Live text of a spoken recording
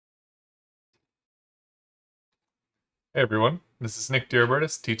Hey everyone, this is Nick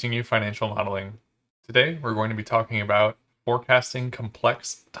Diribertis teaching you financial modeling. Today we're going to be talking about forecasting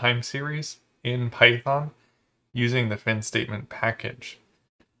complex time series in Python using the finstmt package.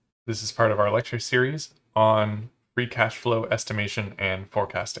 This is part of our lecture series on free cash flow estimation and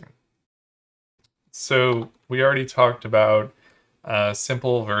forecasting. So we already talked about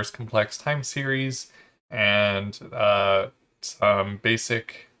simple versus complex time series and some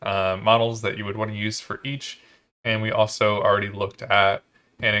basic models that you would want to use for each. And we also already looked at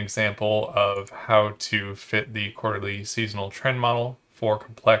an example of how to fit the quarterly seasonal trend model for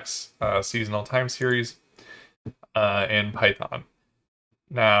complex seasonal time series in Python.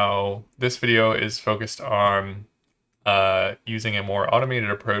 Now, this video is focused on using a more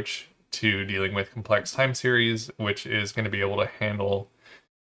automated approach to dealing with complex time series, which is going to be able to handle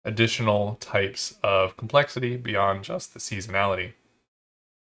additional types of complexity beyond just the seasonality.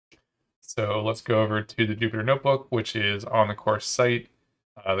 So let's go over to the Jupyter Notebook, which is on the course site,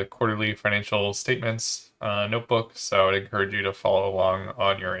 the quarterly financial statements notebook. So I would encourage you to follow along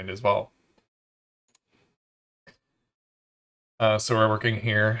on your end as well. So we're working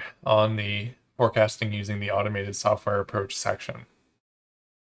here on the forecasting using the automated software approach section.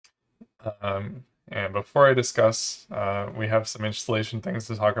 And before I discuss, we have some installation things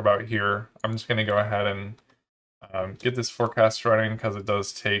to talk about here. I'm just going to go ahead and get this forecast running because it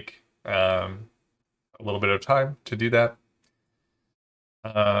does take a little bit of time to do that.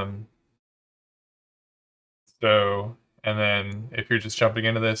 And then if you're just jumping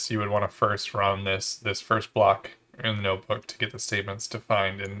into this, you would want to first run this first block in the notebook to get the statements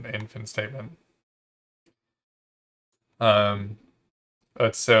defined in finstmt.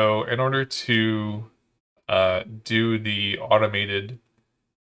 But so in order to do the automated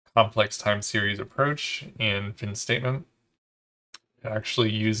complex time series approach in finstmt, it actually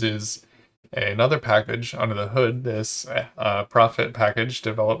uses another package under the hood, this Profit package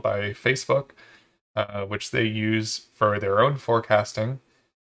developed by Facebook, which they use for their own forecasting,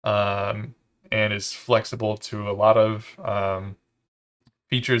 and is flexible to a lot of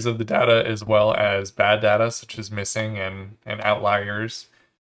features of the data as well as bad data such as missing and outliers.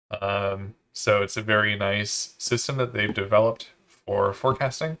 So it's a very nice system that they've developed for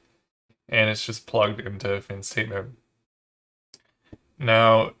forecasting, and it's just plugged into finstmt.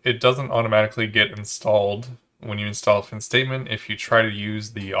 Now, it doesn't automatically get installed when you install finstmt. If you try to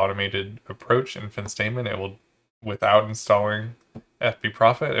use the automated approach in finstmt, it will, without installing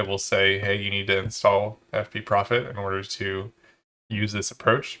FBProfit, it will say, hey, you need to install FBProfit in order to use this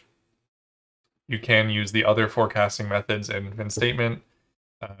approach. You can use the other forecasting methods in finstmt,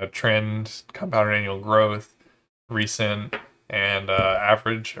 trend, compounded annual growth, recent, and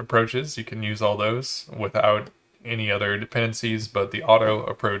average approaches. You can use all those without any other dependencies, but the auto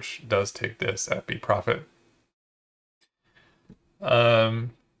approach does take this FBProfit.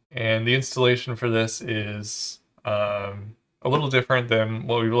 And the installation for this is a little different than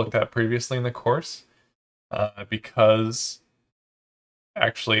what we looked at previously in the course, because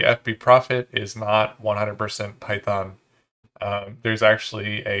actually FBProfit is not 100% Python. There's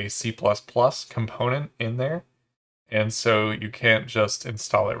actually a C++ component in there, and so you can't just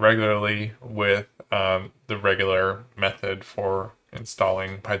install it regularly with the regular method for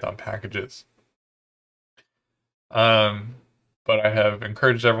installing Python packages. But I have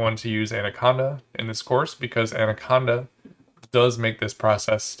encouraged everyone to use Anaconda in this course because Anaconda does make this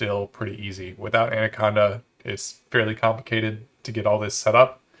process still pretty easy. Without Anaconda, it's fairly complicated to get all this set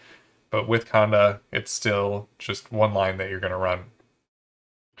up, but with Conda, it's still just one line that you're going to run.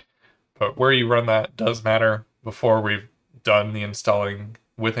 But where you run that does matter before we've done the installing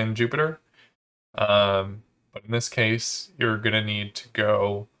within Jupyter. But in this case, you're going to need to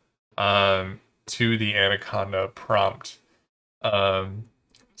go to the Anaconda prompt.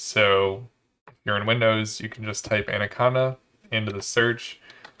 So if you're in Windows, you can just type Anaconda into the search,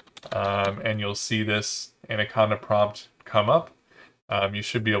 and you'll see this Anaconda prompt come up. You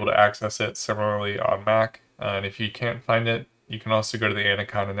should be able to access it similarly on Mac, and if you can't find it, you can also go to the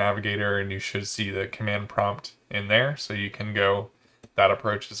Anaconda Navigator and you should see the command prompt in there, so you can go that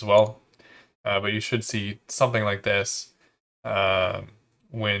approach as well. But you should see something like this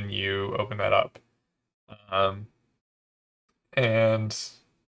when you open that up.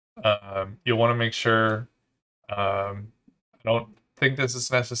 You'll want to make sure, I don't think this is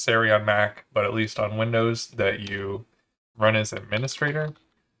necessary on Mac, but at least on Windows, that you run as administrator.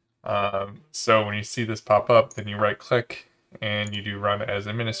 So when you see this pop up, then you right click and you do run as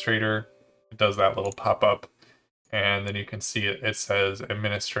administrator. It does that little pop up, and then you can see it says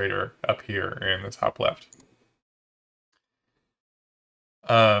administrator up here in the top left.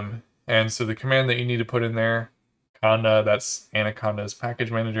 And so the command that you need to put in there Conda, that's Anaconda's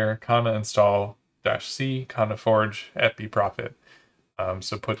package manager. Conda install -c, Conda forge, FBProfit.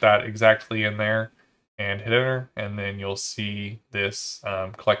 So put that exactly in there and hit enter, and then you'll see this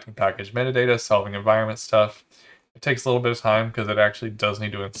collecting package metadata, solving environment stuff. It takes a little bit of time because it actually does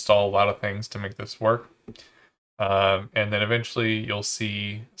need to install a lot of things to make this work. And then eventually you'll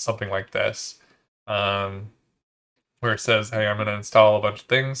see something like this, where it says, hey, I'm going to install a bunch of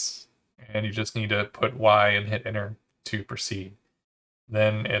things, and you just need to put Y and hit enter to proceed.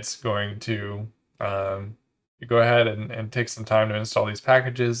 Then it's going to go ahead and take some time to install these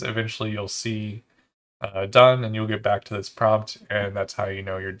packages. Eventually you'll see done, and you'll get back to this prompt, and that's how you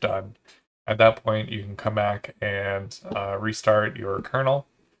know you're done. At that point, you can come back and restart your kernel,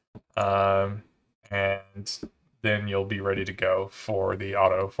 and then you'll be ready to go for the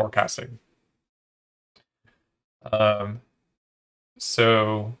auto forecasting.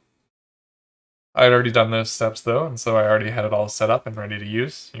 So I'd already done those steps though, and so I already had it all set up and ready to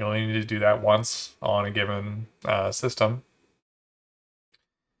use. You only need to do that once on a given system.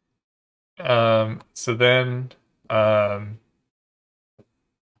 So then the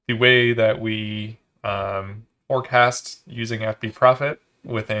way that we forecast using FBProfit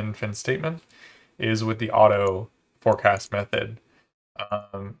within finstmt is with the auto forecast method.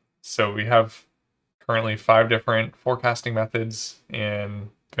 So we have currently 5 different forecasting methods in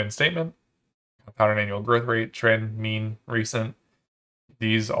finstmt: compounded annual growth rate, trend, mean, recent.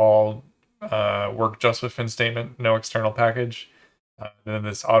 These all work just with finstmt, no external package. Then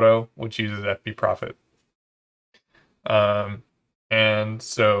this auto, which uses FBProfit. And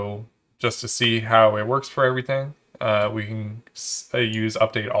so just to see how it works for everything, we can use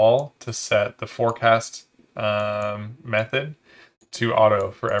update all to set the forecast method to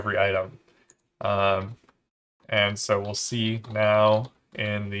auto for every item. And so we'll see now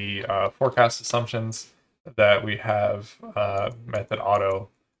in the forecast assumptions that we have method auto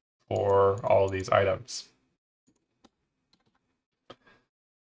for all these items.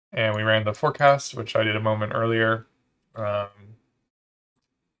 And we ran the forecast, which I did a moment earlier.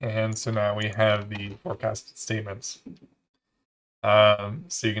 And so now we have the forecasted statements.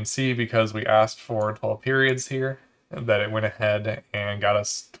 So you can see, because we asked for 12 periods here, that it went ahead and got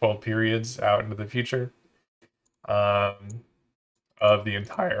us 12 periods out into the future of the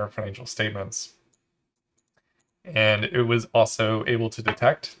entire financial statements. And it was also able to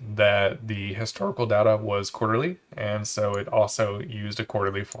detect that the historical data was quarterly, and so it also used a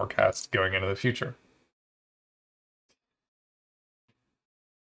quarterly forecast going into the future.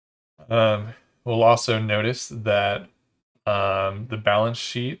 We'll also notice that the balance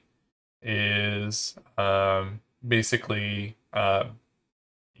sheet is basically, not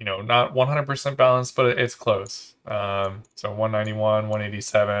 100% balanced, but it's close. So 191,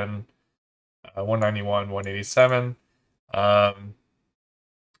 187, 191, 187.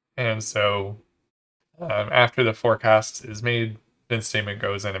 And so after the forecast is made, finstmt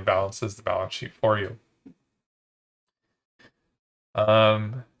goes in and balances the balance sheet for you.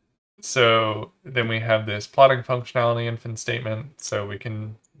 So then we have this plotting functionality in finstmt, so we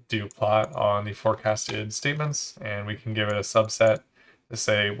can do plot on the forecasted statements, and we can give it a subset to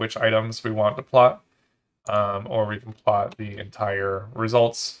say which items we want to plot, or we can plot the entire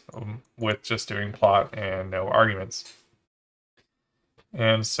results with just doing plot and no arguments.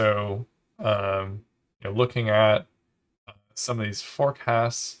 And so, looking at some of these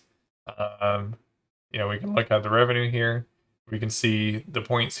forecasts, we can look at the revenue here. We can see the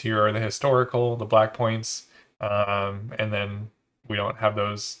points here are the historical, the black points, and then we don't have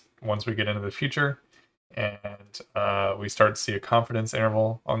those once we get into the future. And we start to see a confidence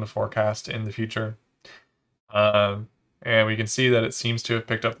interval on the forecast in the future. And we can see that it seems to have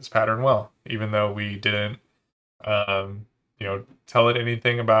picked up this pattern well, even though we didn't, tell it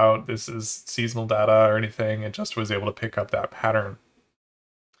anything about this is seasonal data or anything. It just was able to pick up that pattern.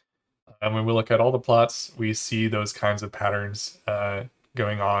 And when we look at all the plots, we see those kinds of patterns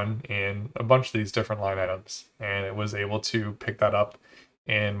going on in a bunch of these different line items, and it was able to pick that up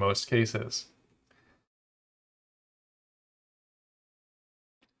in most cases.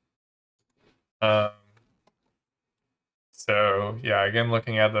 So yeah, again,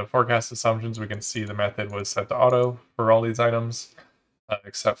 looking at the forecast assumptions, we can see the method was set to auto for all these items,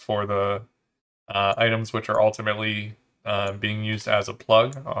 except for the items which are ultimately being used as a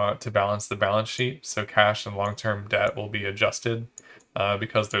plug to balance the balance sheet. So cash and long-term debt will be adjusted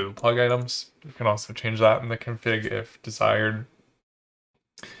because they're the plug items. You can also change that in the config if desired.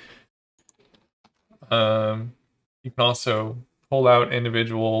 You can also pull out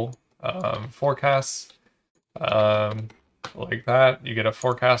individual forecasts like that. You get a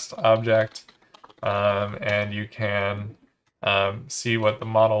forecast object, and you can see what the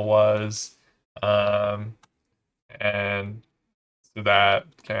model was, and so that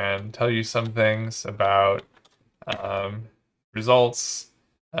can tell you some things about results,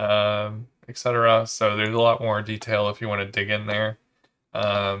 etc. So there's a lot more detail if you want to dig in there.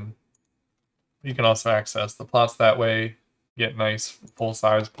 You can also access the plots that way, get nice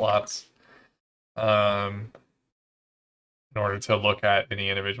full-size plots in order to look at any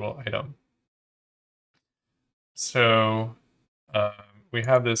individual item. So we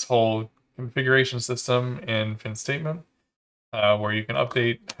have this whole configuration system in finstmt where you can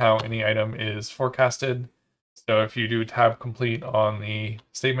update how any item is forecasted. So if you do tab complete on the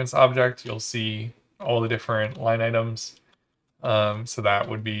statements object, you'll see all the different line items. So that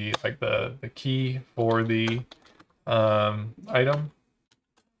would be like the key for the item,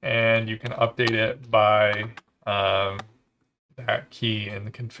 and you can update it by that key in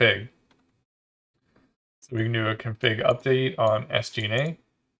the config. So we can do a config update on SG&A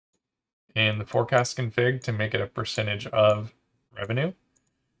in the forecast config to make it a percentage of revenue.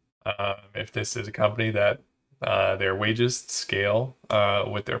 If this is a company that their wages scale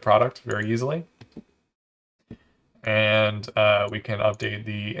with their product very easily. And we can update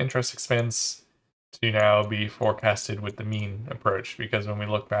the interest expense to now be forecasted with the mean approach, because when we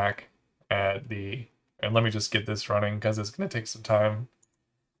look back at the, and let me just get this running because it's going to take some time.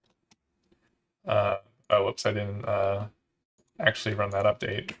 Oh, whoops, I didn't actually run that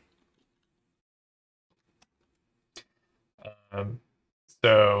update.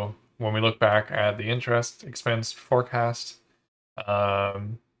 So when we look back at the interest expense forecast,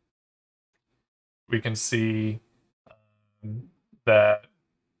 we can see that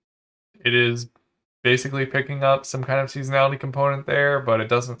it is basically picking up some kind of seasonality component there, but it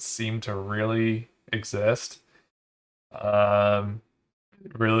doesn't seem to really exist.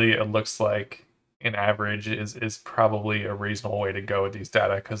 Really, it looks like an average is probably a reasonable way to go with these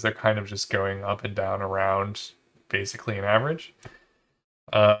data, because they're kind of just going up and down around basically an average.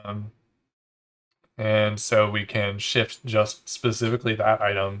 And so we can shift just specifically that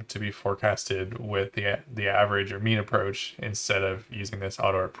item to be forecasted with the average or mean approach instead of using this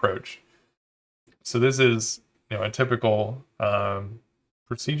auto approach. So this is, a typical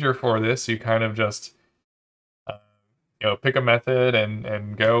procedure for this. You kind of just pick a method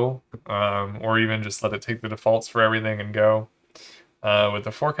and go, or even just let it take the defaults for everything and go with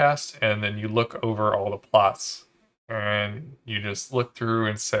the forecast, and then you look over all the plots and you just look through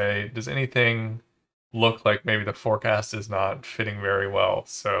and say, does anything look like maybe the forecast is not fitting very well?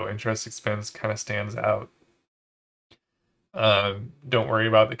 So interest expense kind of stands out. Don't worry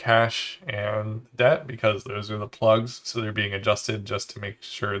about the cash and the debt, because those are the plugs, so they're being adjusted just to make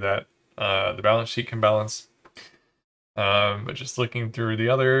sure that the balance sheet can balance. But just looking through the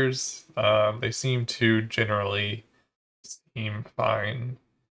others, they seem to generally seem fine.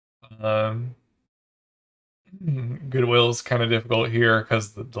 Goodwill's kind of difficult here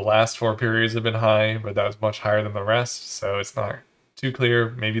because the last 4 periods have been high, but that was much higher than the rest, so it's not too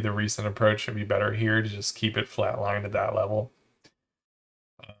clear. Maybe the recent approach should be better here to just keep it flatlined at that level.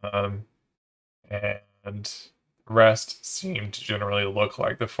 And the rest seem to generally look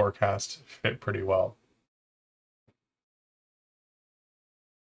like the forecast fit pretty well.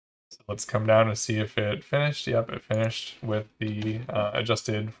 So let's come down and see if it finished. Yep, it finished with the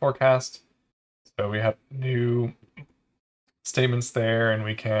adjusted forecast. So we have new statements there, and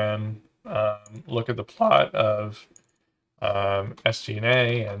we can look at the plot of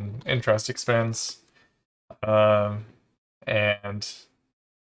SG&A and interest expense. And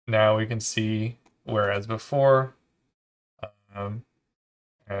now we can see, whereas before, and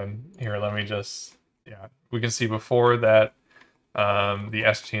here, let me just, we can see before that the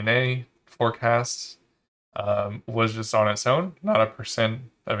SG&A forecast was just on its own, not a percent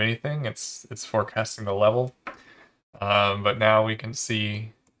of anything. It's forecasting the level. But now we can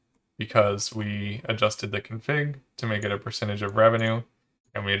see, because we adjusted the config to make it a percentage of revenue,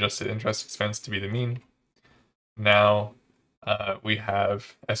 and we adjusted interest expense to be the mean, now we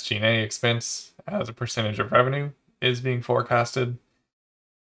have SG&A expense as a percentage of revenue is being forecasted,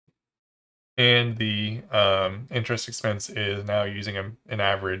 and the interest expense is now using an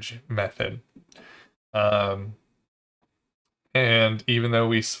average method. And even though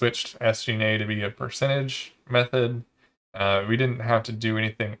we switched SG&A to be a percentage method, we didn't have to do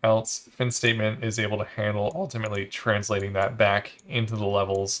anything else. finstmt is able to handle ultimately translating that back into the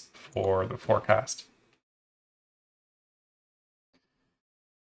levels for the forecast.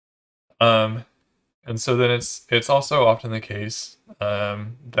 And so then it's also often the case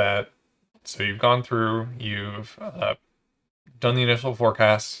that, so you've gone through, you've done the initial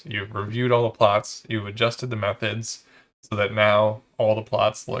forecast, you've reviewed all the plots, you've adjusted the methods so that now all the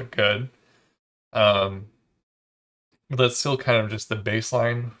plots look good. But that's still kind of just the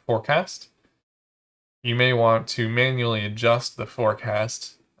baseline forecast. You may want to manually adjust the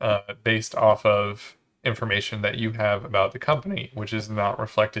forecast based off of information that you have about the company, which is not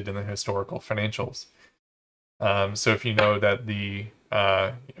reflected in the historical financials. So if you know that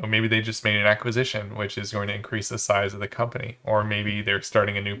maybe they just made an acquisition, which is going to increase the size of the company, or maybe they're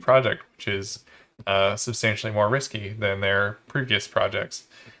starting a new project, which is substantially more risky than their previous projects.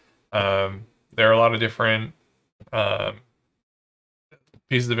 There are a lot of different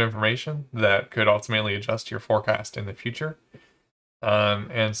pieces of information that could ultimately adjust your forecast in the future.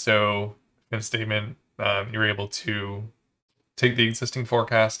 And so in a statement, you're able to take the existing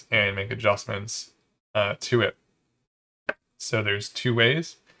forecast and make adjustments to it. So there's two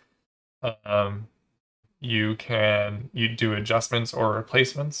ways. You do adjustments or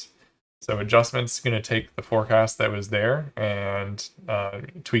replacements. So adjustments going to take the forecast that was there and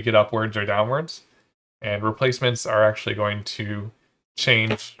tweak it upwards or downwards. And replacements are actually going to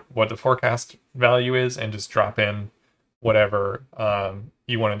change what the forecast value is and just drop in whatever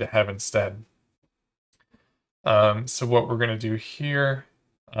you wanted to have instead. So what we're going to do here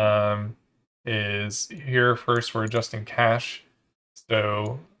is here first we're adjusting cash.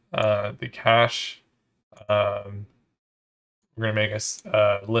 So the cash, we're going to make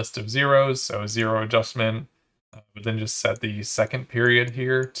a list of zeros, so 0 adjustment, but then just set the second period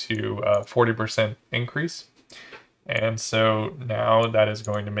here to 40% increase. And so now that is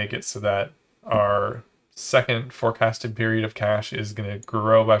going to make it so that our second forecasted period of cash is going to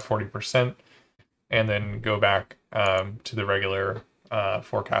grow by 40% and then go back to the regular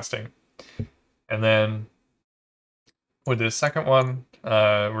forecasting. And then with the second one,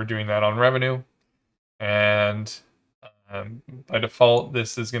 we're doing that on revenue. And by default,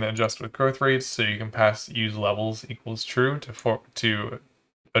 this is going to adjust with growth rates, so you can use levels equals true to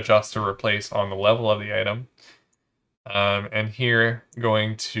adjust or replace on the level of the item. And here,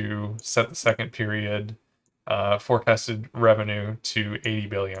 going to set the second period forecasted revenue to 80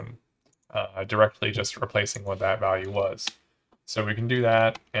 billion, directly just replacing what that value was. So we can do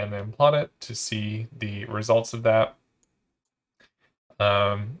that and then plot it to see the results of that.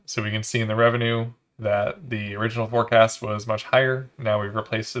 So we can see in the revenue that the original forecast was much higher. Now we've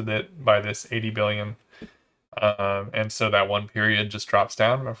replaced it by this 80 billion. And so that one period just drops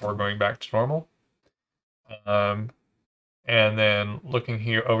down before going back to normal. And then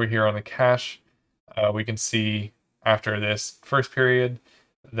looking over here on the cash, we can see after this first period,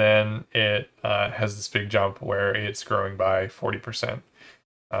 then it has this big jump where it's growing by 40%,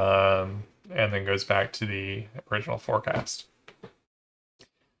 and then goes back to the original forecast.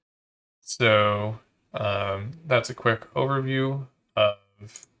 So that's a quick overview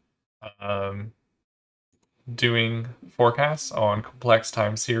of doing forecasts on complex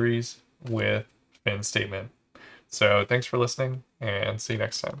time series with finstmt. So thanks for listening, and see you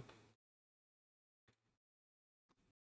next time.